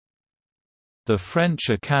The French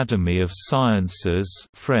Academy of Sciences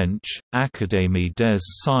 (French, Académie des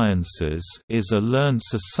Sciences) is a learned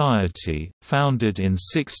society, founded in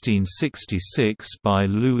 1666 by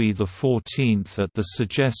Louis XIV at the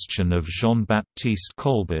suggestion of Jean-Baptiste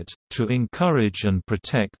Colbert, to encourage and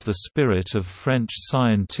protect the spirit of French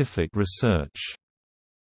scientific research.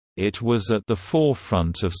 It was at the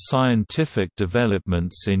forefront of scientific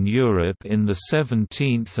developments in Europe in the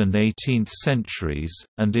 17th and 18th centuries,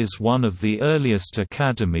 and is one of the earliest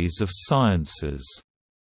academies of sciences.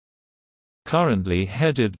 Currently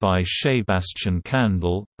headed by Sébastien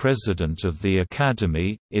Candel, president of the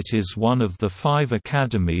Academy, it is one of the 5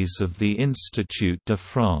 academies of the Institut de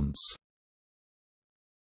France.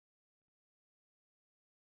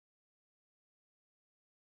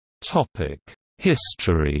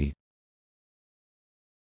 History.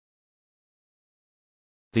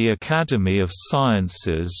 The Academy of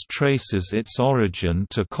Sciences traces its origin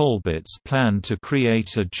to Colbert's plan to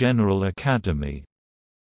create a general academy.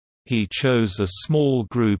 He chose a small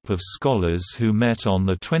group of scholars who met on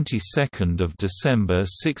the 22nd of December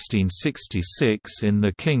 1666 in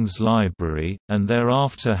the King's Library, and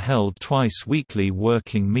thereafter held twice-weekly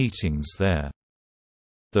working meetings there.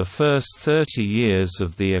 The first 30 years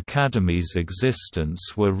of the Academy's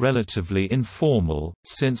existence were relatively informal,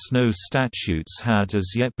 since no statutes had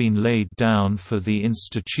as yet been laid down for the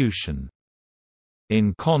institution.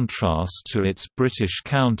 In contrast to its British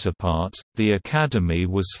counterpart, the Academy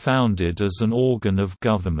was founded as an organ of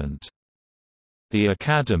government. The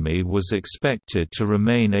Academy was expected to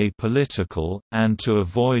remain apolitical, and to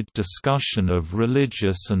avoid discussion of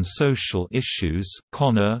religious and social issues.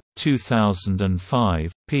 Connor,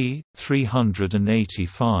 2005, p.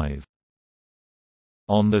 385.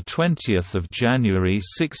 On 20 January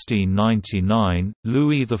 1699,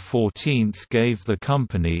 Louis XIV gave the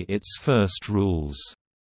company its first rules.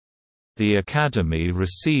 The Academy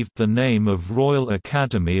received the name of Royal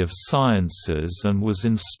Academy of Sciences and was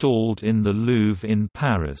installed in the Louvre in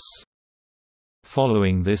Paris.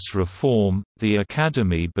 Following this reform, the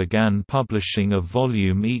Academy began publishing a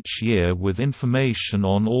volume each year with information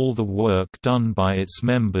on all the work done by its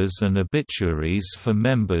members and obituaries for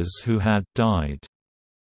members who had died.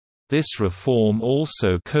 This reform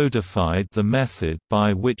also codified the method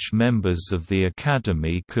by which members of the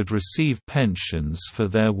Academy could receive pensions for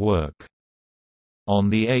their work.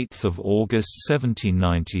 On 8 August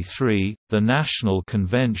 1793, the National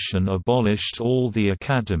Convention abolished all the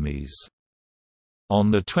academies. On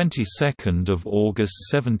the 22nd of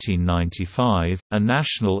August 1795, a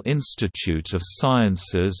National Institute of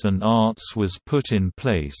Sciences and Arts was put in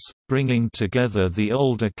place, bringing together the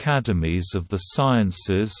old academies of the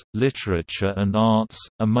sciences, literature and arts,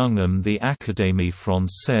 among them the Académie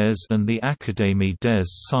Française and the Académie des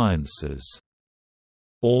Sciences.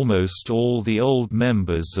 Almost all the old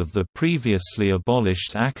members of the previously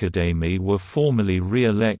abolished Académie were formally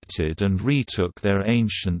re-elected and retook their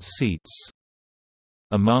ancient seats.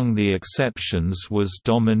 Among the exceptions was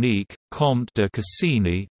Dominique, Comte de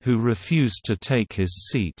Cassini, who refused to take his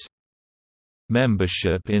seat.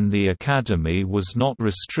 Membership in the Academy was not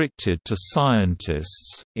restricted to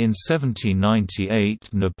scientists. In 1798,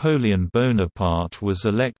 Napoleon Bonaparte was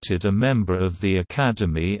elected a member of the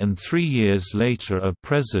Academy and 3 years later a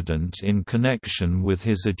president in connection with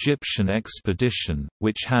his Egyptian expedition,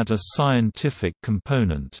 which had a scientific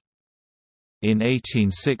component. In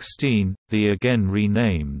 1816, the again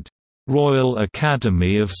renamed Royal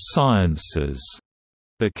Academy of Sciences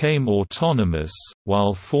became autonomous,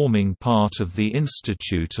 while forming part of the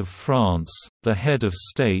Institute of France. The head of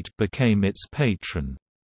state became its patron.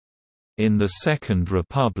 In the Second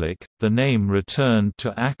Republic, the name returned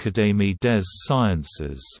to Académie des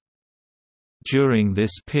Sciences. During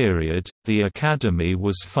this period, the Academy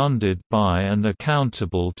was funded by and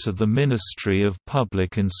accountable to the Ministry of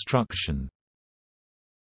Public Instruction.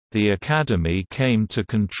 The Academy came to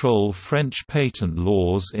control French patent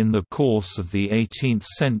laws in the course of the 18th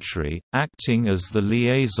century, acting as the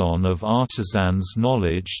liaison of artisans'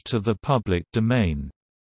 knowledge to the public domain.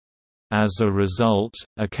 As a result,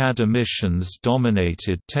 academicians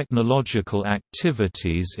dominated technological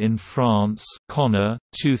activities in France. Connor,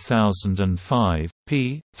 2005,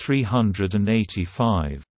 p.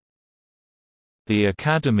 385. The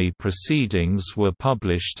Academy proceedings were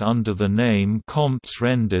published under the name Comptes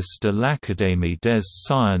rendus de l'Académie des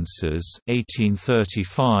Sciences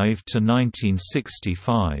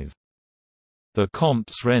 (1835–1965). The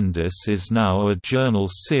Comptes rendus is now a journal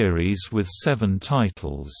series with 7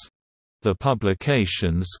 titles. The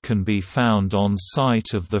publications can be found on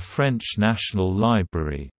site of the French National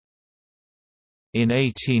Library. In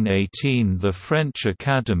 1818 the French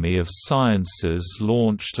Academy of Sciences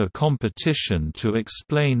launched a competition to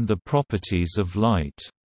explain the properties of light.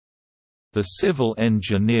 The civil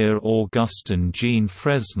engineer Augustin-Jean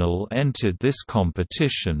Fresnel entered this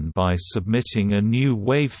competition by submitting a new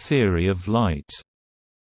wave theory of light.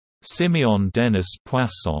 Simeon Denis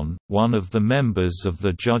Poisson, one of the members of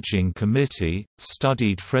the judging committee,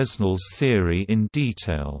 studied Fresnel's theory in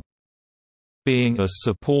detail. Being a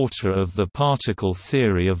supporter of the particle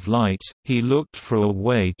theory of light, he looked for a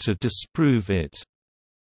way to disprove it.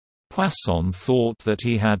 Poisson thought that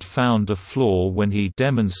he had found a flaw when he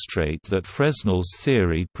demonstrated that Fresnel's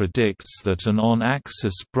theory predicts that an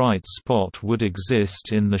on-axis bright spot would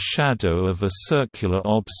exist in the shadow of a circular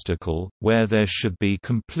obstacle, where there should be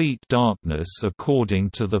complete darkness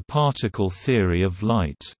according to the particle theory of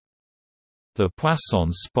light. The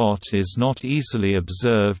Poisson spot is not easily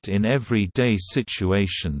observed in everyday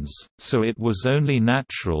situations, so it was only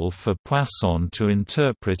natural for Poisson to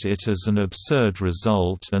interpret it as an absurd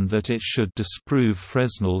result and that it should disprove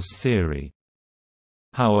Fresnel's theory.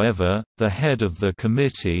 However, the head of the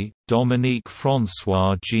committee, Dominique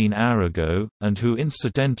François-Jean Arago, and who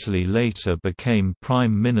incidentally later became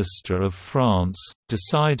Prime Minister of France,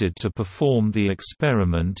 decided to perform the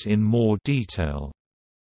experiment in more detail.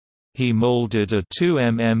 He molded a 2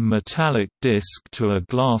 mm metallic disc to a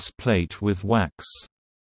glass plate with wax.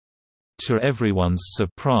 To everyone's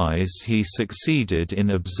surprise, he succeeded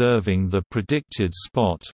in observing the predicted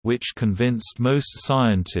spot, which convinced most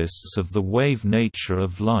scientists of the wave nature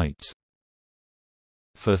of light.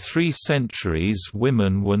 For 3 centuries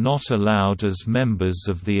women were not allowed as members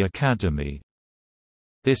of the Academy.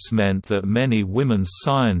 This meant that many women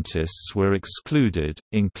scientists were excluded,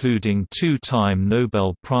 including 2-time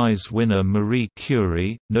Nobel Prize winner Marie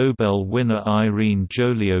Curie, Nobel winner Irene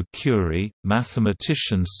Joliot-Curie,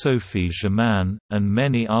 mathematician Sophie Germain, and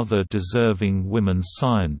many other deserving women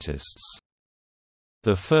scientists.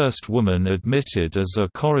 The first woman admitted as a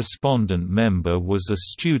correspondent member was a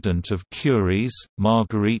student of Curie's,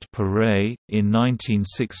 Marguerite Perret, in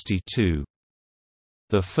 1962.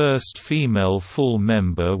 The first female full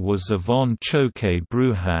member was Yvonne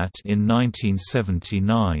Choquet-Bruhat in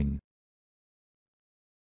 1979.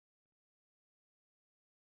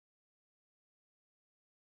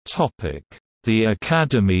 The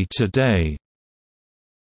Academy today.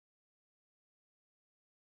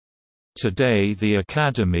 Today the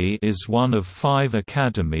Academy is one of 5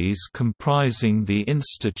 academies comprising the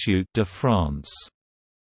Institut de France.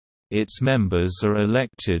 Its members are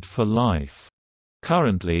elected for life.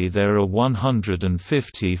 Currently there are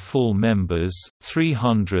 150 full members,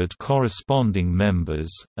 300 corresponding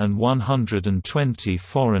members, and 120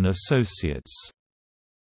 foreign associates.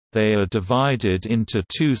 They are divided into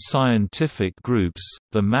 2 scientific groups,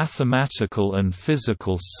 the mathematical and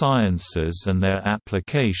physical sciences and their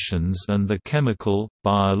applications, and the chemical,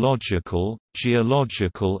 biological,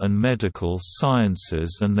 geological and medical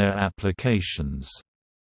sciences and their applications.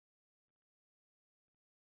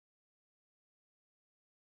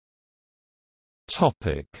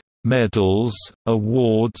 Medals,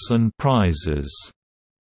 awards and prizes.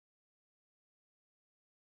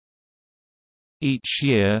 Each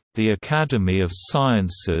year, the Academy of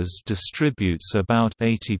Sciences distributes about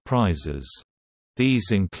 80 prizes.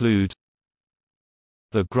 These include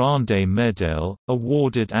the Grande Médaille,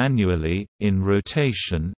 awarded annually, in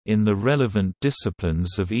rotation, in the relevant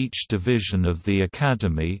disciplines of each division of the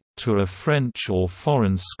Academy, to a French or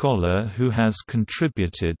foreign scholar who has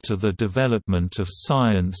contributed to the development of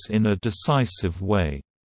science in a decisive way.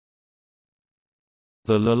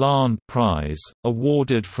 The Lalande Prize,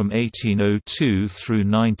 awarded from 1802 through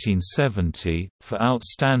 1970, for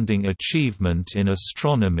outstanding achievement in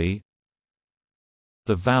astronomy.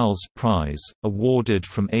 The Valls Prize, awarded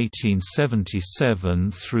from 1877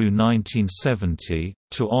 through 1970,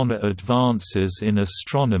 to honor advances in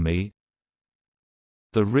astronomy.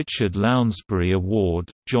 The Richard Lounsbury Award,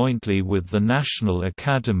 jointly with the National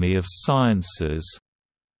Academy of Sciences.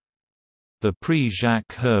 The Prix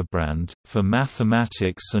Jacques Herbrand, for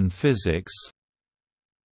mathematics and physics.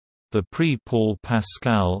 The Prix Paul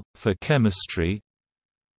Pascal, for chemistry.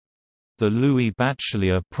 The Louis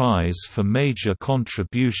Bachelier Prize for major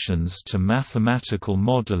contributions to mathematical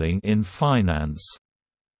modeling in finance.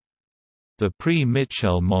 The Prix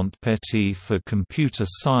Michel Montpetit for computer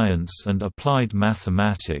science and applied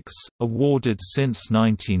mathematics, awarded since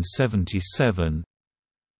 1977.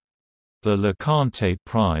 The LeConte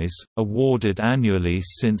Prize, awarded annually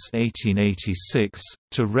since 1886,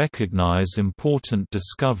 to recognize important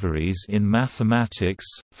discoveries in mathematics,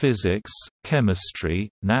 physics,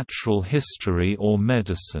 chemistry, natural history or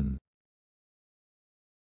medicine.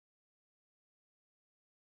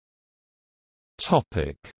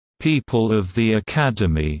 People of the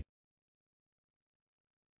Academy.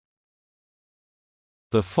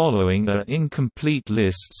 The following are incomplete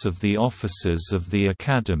lists of the officers of the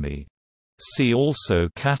Academy. See also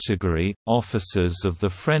category, Officers of the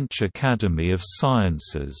French Academy of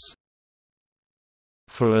Sciences.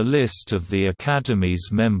 For a list of the Academy's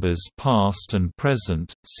members past and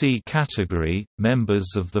present, see category,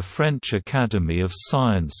 Members of the French Academy of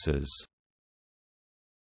Sciences.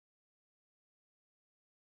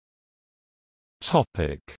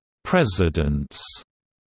 Presidents.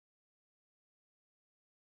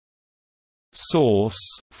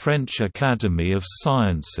 Source: French Academy of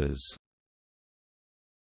Sciences.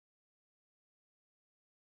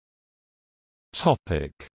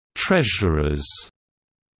 Treasurers.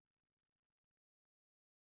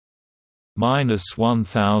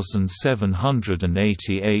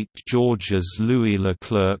 -1788 Georges Louis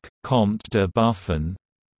Leclerc, Comte de Buffon.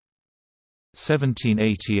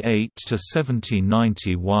 1788 to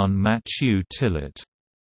 1791 Mathieu Tillet.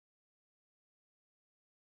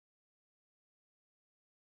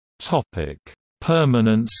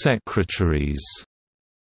 Permanent secretaries.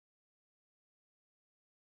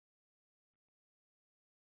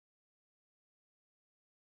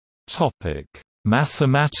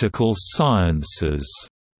 Mathematical sciences.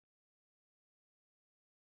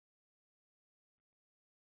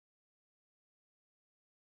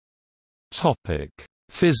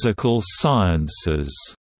 Physical sciences.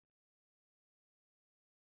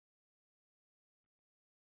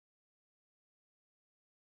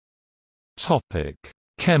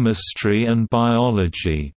 Chemistry and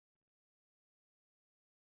biology.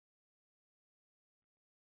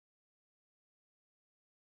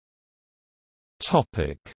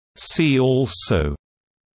 See also: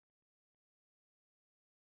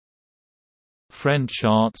 French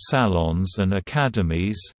art salons and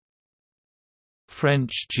academies,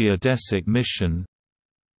 French geodesic mission,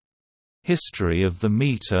 History of the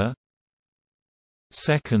meter,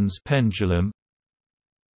 Seconds pendulum,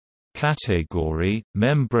 Catégorie,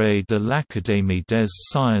 Membre de l'Académie des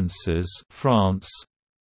Sciences, France.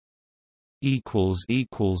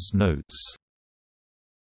 Notes